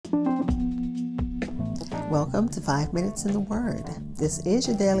Welcome to 5 Minutes in the Word. This is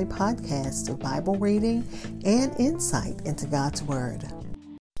your daily podcast of Bible reading and insight into God's Word.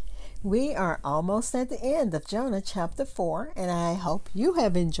 We are almost at the end of Jonah chapter 4, and I hope you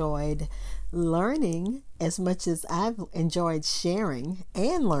have enjoyed learning as much as I've enjoyed sharing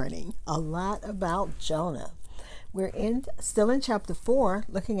and learning a lot about Jonah. We're still in chapter 4,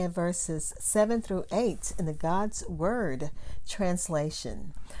 looking at verses 7 through 8 in the God's Word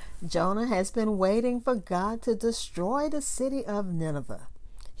translation. Jonah has been waiting for God to destroy the city of Nineveh.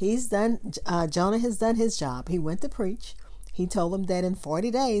 Jonah has done his job. He went to preach. He told them that in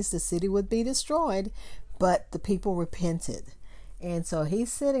 40 days the city would be destroyed, but the people repented. And so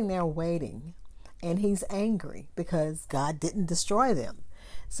he's sitting there waiting, and he's angry because God didn't destroy them.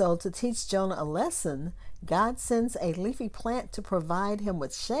 So to teach Jonah a lesson, God sends a leafy plant to provide him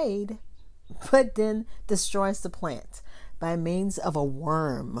with shade, but then destroys the plant by means of a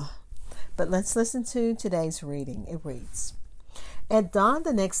worm. But let's listen to today's reading. It reads, "At dawn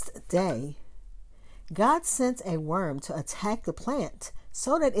the next day, God sent a worm to attack the plant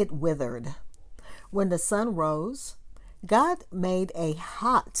so that it withered. When the sun rose, God made a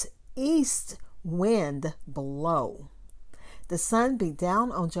hot east wind blow. The sun beat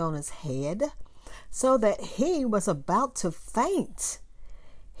down on Jonah's head so that he was about to faint.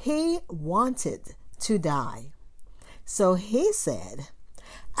 He wanted to die. So he said,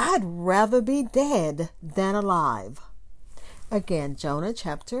 'I'd rather be dead than alive.'" Again, Jonah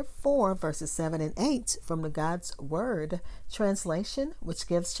chapter 4, verses 7 and 8 from the God's Word translation, which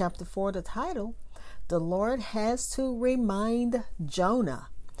gives chapter 4 the title, "The Lord has to remind Jonah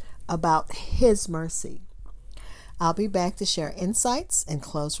about his mercy." I'll be back to share insights and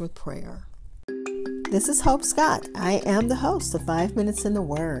close with prayer. This is Hope Scott. I am the host of 5 Minutes in the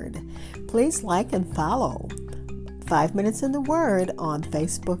Word. Please like and follow 5 Minutes in the Word on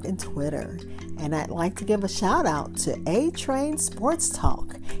Facebook and Twitter. And I'd like to give a shout out to A-Train Sports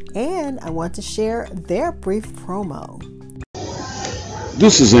Talk. And I want to share their brief promo.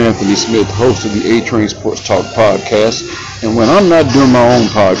 This is Anthony Smith, host of the A-Train Sports Talk podcast. And when I'm not doing my own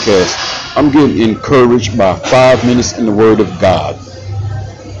podcast, I'm getting encouraged by 5 Minutes in the Word of God.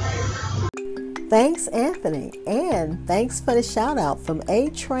 Thanks, Anthony. And thanks for the shout out from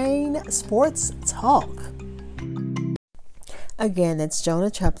A-Train Sports Talk. Again, it's Jonah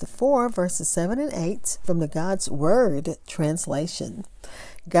chapter 4, verses 7 and 8 from the God's Word translation.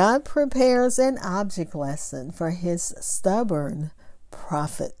 God prepares an object lesson for his stubborn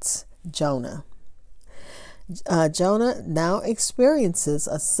prophet, Jonah. Jonah now experiences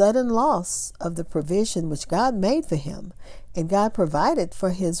a sudden loss of the provision which God made for him, and God provided for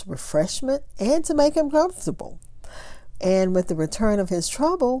his refreshment and to make him comfortable. And with the return of his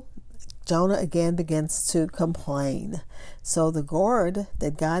trouble, Jonah again begins to complain. So the gourd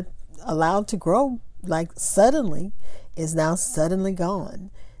that God allowed to grow suddenly is now suddenly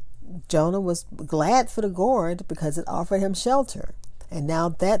gone. Jonah was glad for the gourd because it offered him shelter, and now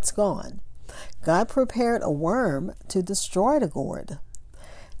that's gone. God prepared a worm to destroy the gourd.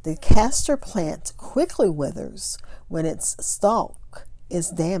 The castor plant quickly withers when its stalk is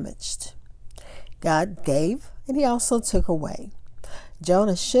damaged. God gave, and he also took away.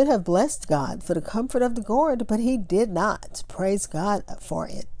 Jonah should have blessed God for the comfort of the gourd, but he did not praise God for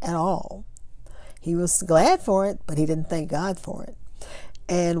it at all. He was glad for it, but he didn't thank God for it.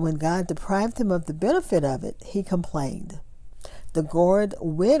 And when God deprived him of the benefit of it, he complained. The gourd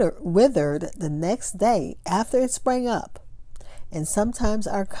withered the next day after it sprang up. And sometimes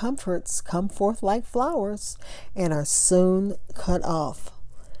our comforts come forth like flowers and are soon cut off.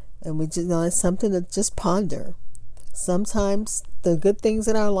 And we just know it's something to just ponder. Sometimes the good things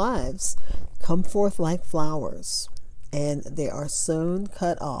in our lives come forth like flowers, and they are soon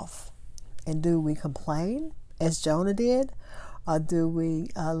cut off. And do we complain as Jonah did, or do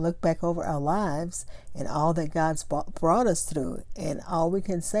we look back over our lives and all that God's brought us through, and all we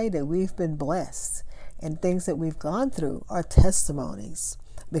can say that we've been blessed, and things that we've gone through are testimonies?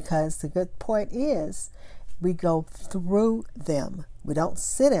 Because the good point is, we go through them. We don't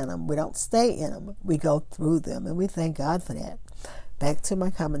sit in them. We don't stay in them. We go through them, and we thank God for that. Back to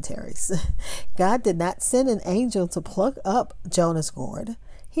my commentaries. God did not send an angel to pluck up Jonah's gourd.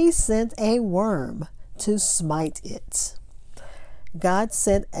 He sent a worm to smite it.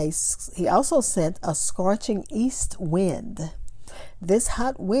 He also sent a scorching east wind. This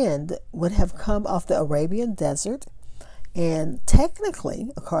hot wind would have come off the Arabian desert. And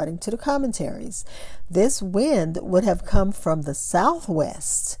technically, according to the commentaries, this wind would have come from the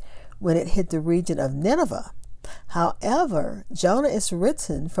southwest when it hit the region of Nineveh. However, Jonah is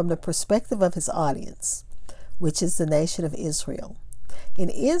written from the perspective of his audience, which is the nation of Israel. In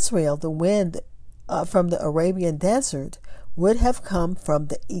Israel, the wind from the Arabian desert would have come from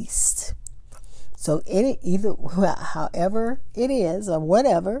the east. So however it is or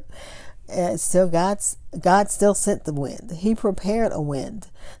whatever, still God still sent the wind. He prepared a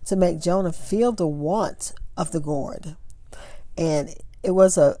wind to make Jonah feel the want of the gourd. And it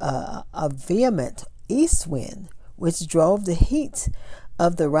was a vehement east wind which drove the heat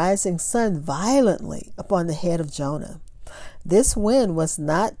of the rising sun violently upon the head of Jonah. This wind was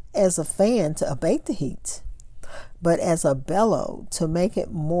not as a fan to abate the heat, but as a bellow to make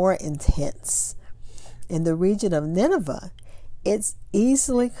it more intense. In the region of Nineveh, it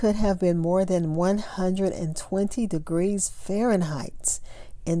easily could have been more than 120 degrees Fahrenheit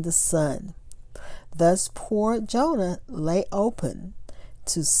in the sun. Thus poor Jonah lay open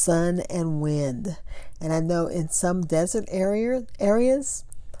to sun and wind. And I know in some desert areas,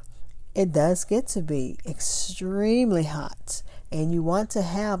 it does get to be extremely hot. And you want to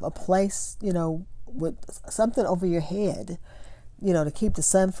have a place, with something over your head, to keep the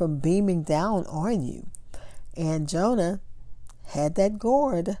sun from beaming down on you. And Jonah had that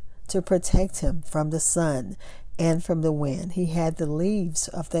gourd to protect him from the sun and from the wind. He had the leaves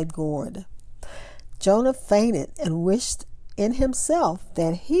of that gourd. Jonah fainted and wished in himself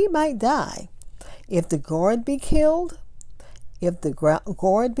that he might die. If the gourd be killed, if the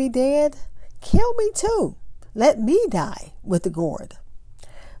gourd be dead, kill me too. Let me die with the gourd.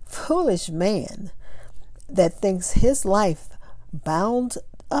 Foolish man that thinks his life bound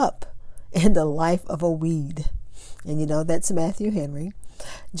up in the life of a weed. And that's Matthew Henry.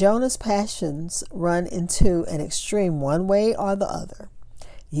 Jonah's passions run into an extreme one way or the other.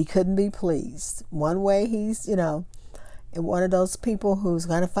 He couldn't be pleased. One way he's, one of those people who's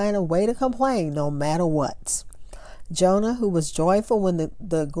going to find a way to complain no matter what. Jonah, who was joyful when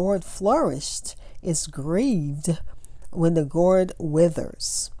the gourd flourished, is grieved when the gourd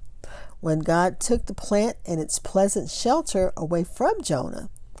withers. When God took the plant and its pleasant shelter away from Jonah,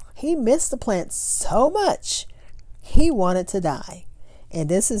 he missed the plant so much he wanted to die. And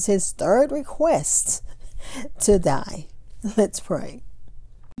this is his third request, to die. Let's pray.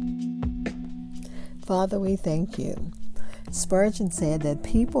 Father, we thank you. Spurgeon said that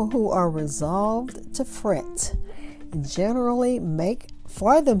people who are resolved to fret generally make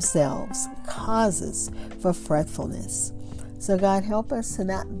for themselves causes for fretfulness. So God, help us to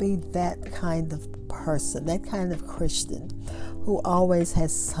not be that kind of person, that kind of Christian who always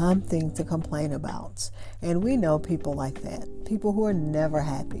has something to complain about. And we know people like that, people who are never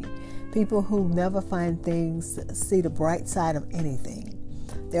happy, people who never find things, see the bright side of anything.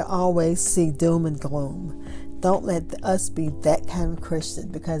 They always see doom and gloom. Don't let us be that kind of Christian,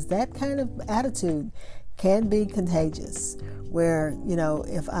 because that kind of attitude can be contagious, where,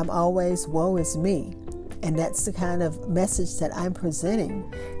 if I'm always woe is me, and that's the kind of message that I'm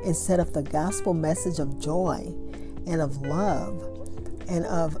presenting, instead of the gospel message of joy and of love and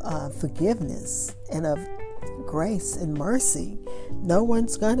of forgiveness and of grace and mercy, no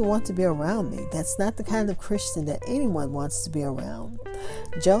one's going to want to be around me. That's not the kind of Christian that anyone wants to be around.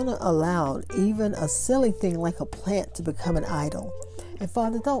 Jonah allowed even a silly thing like a plant to become an idol. And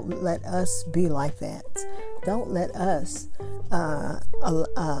Father, don't let us be like that. Don't let us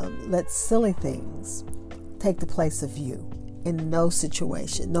let silly things take the place of you in no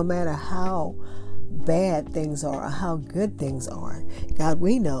situation, no matter how bad things are or how good things are. God,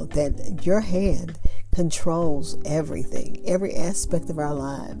 we know that your hand controls everything, every aspect of our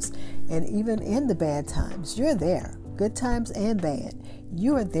lives. And even in the bad times, you're there. Good times and bad.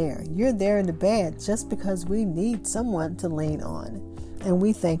 You are there. You're there in the bad just because we need someone to lean on. And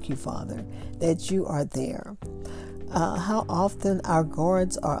we thank you, Father, that you are there. How often our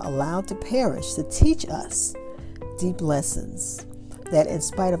gourds are allowed to perish to teach us deep lessons, that in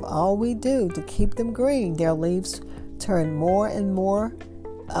spite of all we do to keep them green, their leaves turn more and more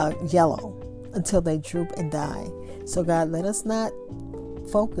yellow until they droop and die. So God, let us not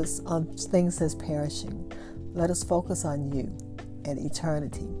focus on things that's perishing. Let us focus on you and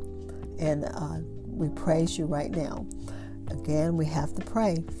eternity. And we praise you right now. Again, we have to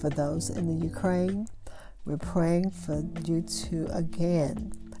pray for those in the Ukraine. We're praying for you to,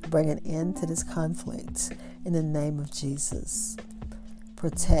 again, bring an end to this conflict in the name of Jesus.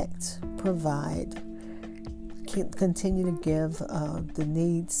 Protect, provide, continue to give the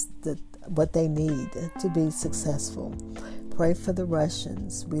needs, what they need to be successful. Pray for the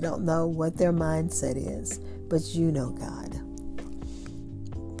Russians. We don't know what their mindset is, but you know, God.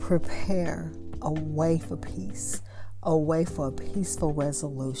 Prepare a way for peace, a way for a peaceful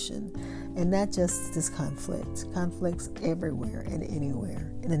resolution, and not just this conflict. Conflicts everywhere and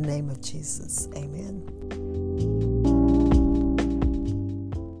anywhere. In the name of Jesus, amen.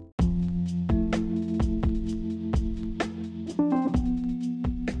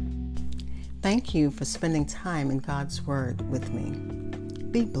 Thank you for spending time in God's Word with me.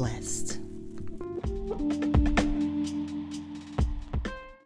 Be blessed.